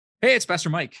Hey, it's Pastor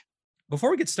Mike.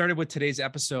 Before we get started with today's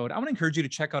episode, I want to encourage you to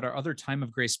check out our other Time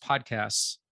of Grace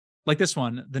podcasts, like this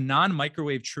one, The Non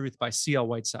Microwave Truth by C.L.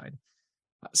 Whiteside.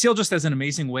 CL just has an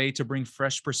amazing way to bring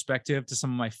fresh perspective to some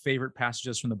of my favorite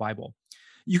passages from the Bible.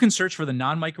 You can search for The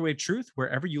Non Microwave Truth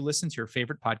wherever you listen to your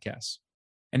favorite podcasts.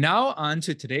 And now, on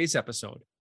to today's episode.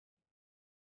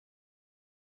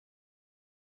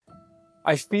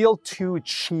 I feel too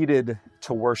cheated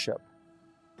to worship.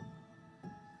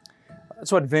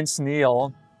 That's what Vince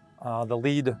Neil, the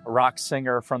lead rock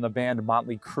singer from the band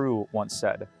Motley Crue, once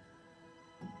said.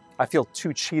 I feel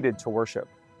too cheated to worship.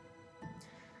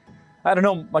 I don't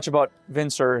know much about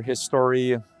Vince or his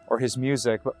story or his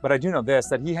music, but I do know this,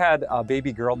 that he had a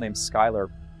baby girl named Skylar.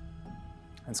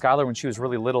 And Skylar, when she was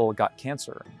really little, got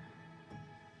cancer.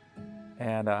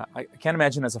 And I can't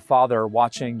imagine as a father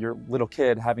watching your little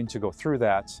kid having to go through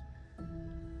that.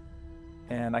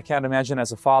 And I can't imagine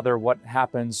as a father what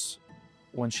happens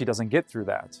when she doesn't get through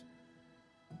that.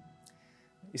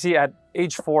 You see, at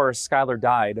age 4, Skylar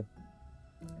died.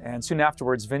 And soon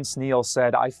afterwards, Vince Neil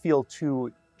said, I feel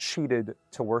too cheated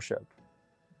to worship.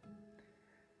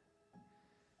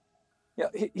 Yeah,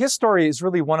 his story is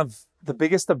really one of the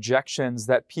biggest objections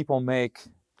that people make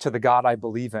to the God I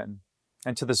believe in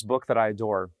and to this book that I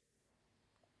adore.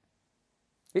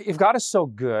 If God is so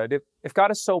good, if God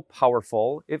is so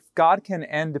powerful, if God can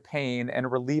end pain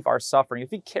and relieve our suffering, if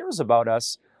he cares about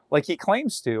us like he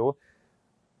claims to,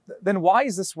 then why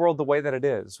is this world the way that it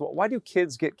is? Why do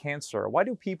kids get cancer? Why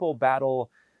do people battle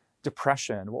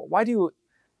depression? Why do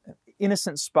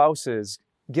innocent spouses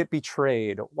get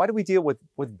betrayed? Why do we deal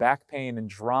with back pain and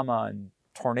drama and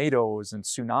tornadoes and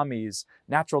tsunamis,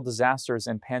 natural disasters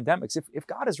and pandemics? If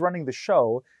God is running the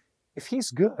show, if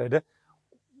he's good,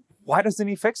 why doesn't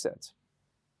he fix it?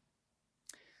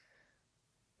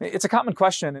 It's a common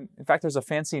question. In fact, there's a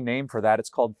fancy name for that. It's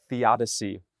called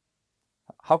theodicy.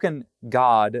 How can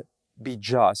God be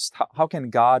just? How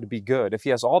can God be good if he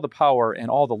has all the power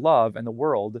and all the love and the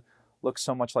world looks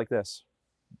so much like this?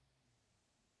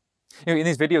 In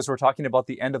these videos, we're talking about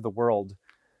the end of the world,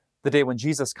 the day when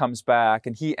Jesus comes back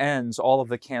and he ends all of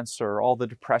the cancer, all the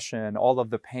depression, all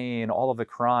of the pain, all of the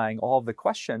crying, all of the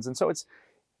questions. And so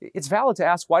it's valid to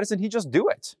ask, why doesn't he just do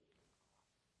it?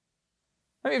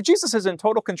 I mean, if Jesus is in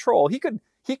total control, he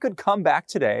could come back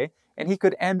today and he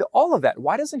could end all of that.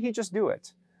 Why doesn't he just do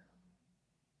it?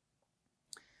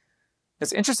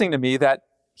 It's interesting to me that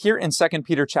here in 2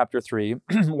 Peter chapter 3,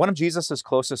 one of Jesus'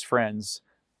 closest friends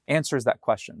answers that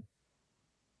question.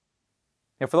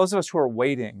 For those of us who are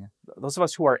waiting, those of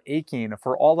us who are aching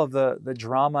for all of the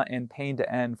drama and pain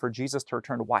to end, for Jesus to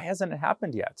return, why hasn't it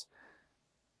happened yet?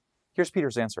 Here's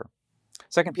Peter's answer.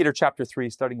 2 Peter chapter 3,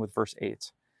 starting with verse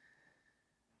 8.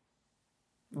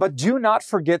 But do not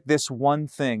forget this one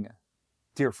thing,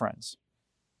 dear friends.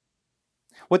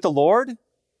 With the Lord,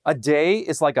 a day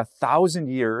is like 1,000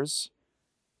 years,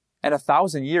 and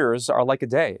 1,000 years are like a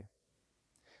day.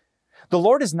 The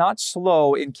Lord is not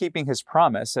slow in keeping his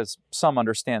promise, as some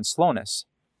understand slowness.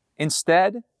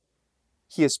 Instead,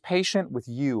 he is patient with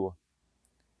you,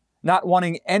 not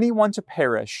wanting anyone to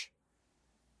perish,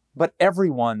 but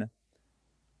everyone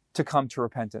to come to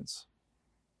repentance.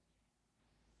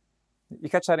 You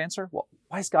catch that answer? Well,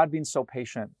 why is God being so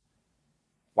patient?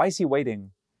 Why is he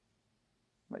waiting?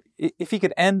 If he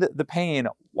could end the pain,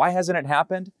 why hasn't it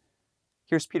happened?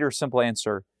 Here's Peter's simple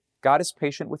answer. God is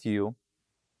patient with you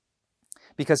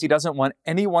because he doesn't want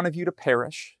any one of you to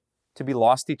perish, to be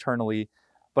lost eternally,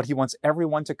 but he wants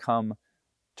everyone to come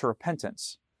to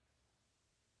repentance.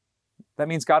 That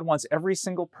means God wants every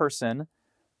single person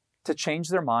to change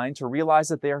their mind, to realize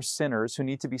that they are sinners who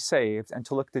need to be saved, and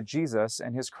to look to Jesus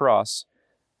and his cross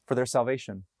for their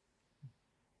salvation.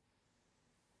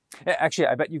 Actually,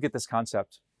 I bet you get this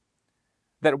concept,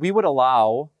 that we would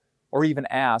allow or even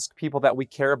ask people that we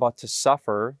care about to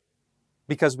suffer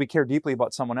because we care deeply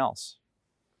about someone else.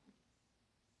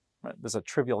 There's a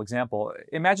trivial example.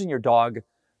 Imagine your dog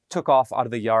took off out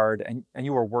of the yard and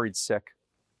you were worried sick.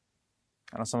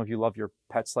 I know some of you love your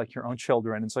pets like your own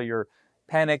children, and so you're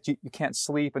panicked, you can't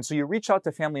sleep, and so you reach out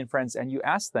to family and friends and you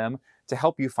ask them to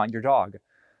help you find your dog.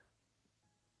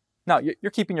 Now,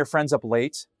 you're keeping your friends up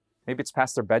late. Maybe it's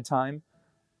past their bedtime.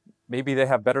 Maybe they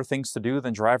have better things to do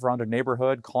than drive around a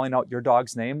neighborhood calling out your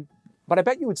dog's name. But I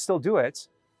bet you would still do it.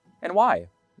 And why?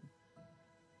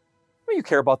 Well, you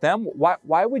care about them.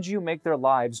 Why would you make their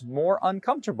lives more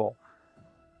uncomfortable?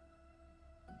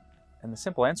 And the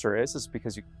simple answer is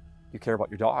because you care about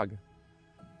your dog.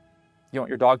 You don't want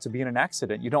your dog to be in an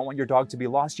accident. You don't want your dog to be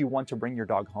lost. You want to bring your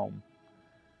dog home.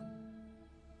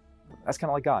 That's kind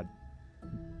of like God.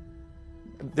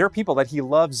 There are people that he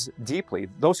loves deeply,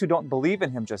 those who don't believe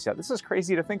in him just yet. This is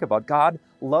crazy to think about. God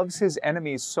loves his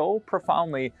enemies so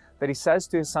profoundly that he says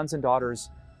to his sons and daughters,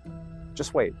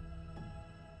 just wait.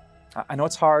 I know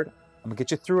it's hard. I'm going to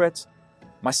get you through it.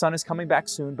 My son is coming back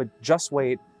soon, but just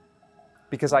wait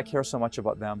because I care so much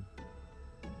about them.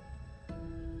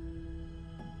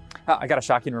 I got a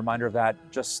shocking reminder of that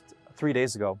just 3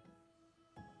 days ago.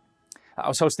 I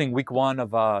was hosting week 1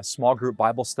 of a small group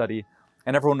Bible study,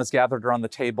 and everyone was gathered around the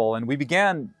table. And we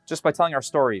began just by telling our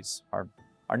stories, our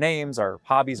names, our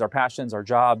hobbies, our passions, our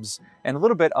jobs, and a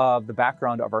little bit of the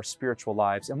background of our spiritual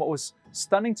lives. And what was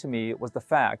stunning to me was the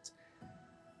fact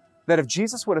that if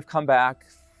Jesus would have come back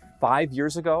 5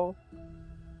 years ago,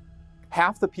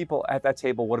 half the people at that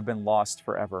table would have been lost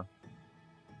forever.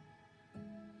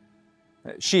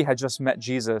 She had just met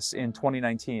Jesus in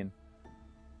 2019.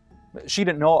 She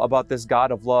didn't know about this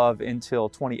God of love until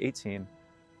 2018.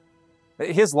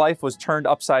 His life was turned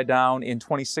upside down in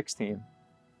 2016.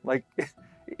 Like,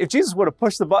 if Jesus would have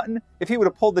pushed the button, if he would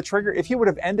have pulled the trigger, if he would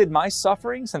have ended my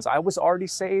suffering since I was already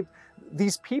saved,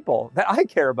 these people that I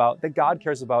care about, that God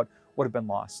cares about, would have been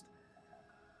lost.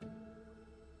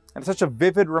 And it's such a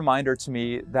vivid reminder to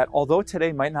me that although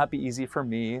today might not be easy for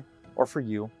me or for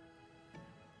you,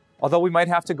 although we might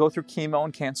have to go through chemo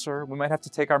and cancer, we might have to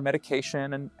take our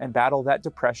medication and battle that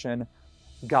depression,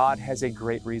 God has a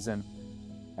great reason.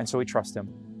 And so we trust him.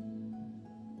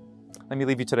 Let me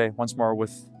leave you today once more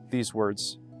with these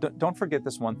words. Don't forget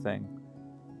this one thing.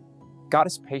 God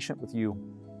is patient with you,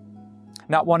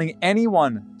 not wanting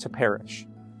anyone to perish,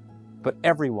 but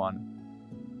everyone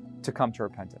to come to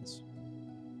repentance.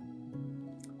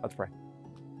 Let's pray.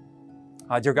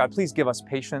 Dear God, please give us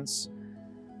patience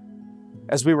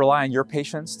as we rely on your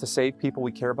patience to save people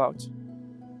we care about.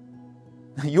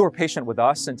 You were patient with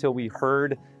us until we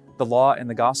heard the law and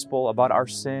the gospel about our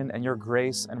sin and your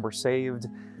grace and were saved.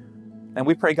 And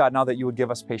we pray, God, now that you would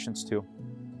give us patience too.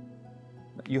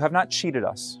 You have not cheated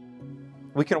us.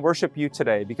 We can worship you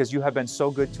today because you have been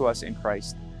so good to us in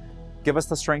Christ. Give us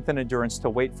the strength and endurance to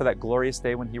wait for that glorious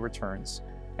day when he returns,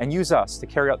 and use us to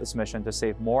carry out this mission to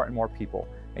save more and more people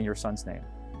in your Son's name.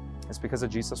 It's because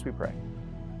of Jesus we pray.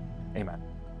 Amen.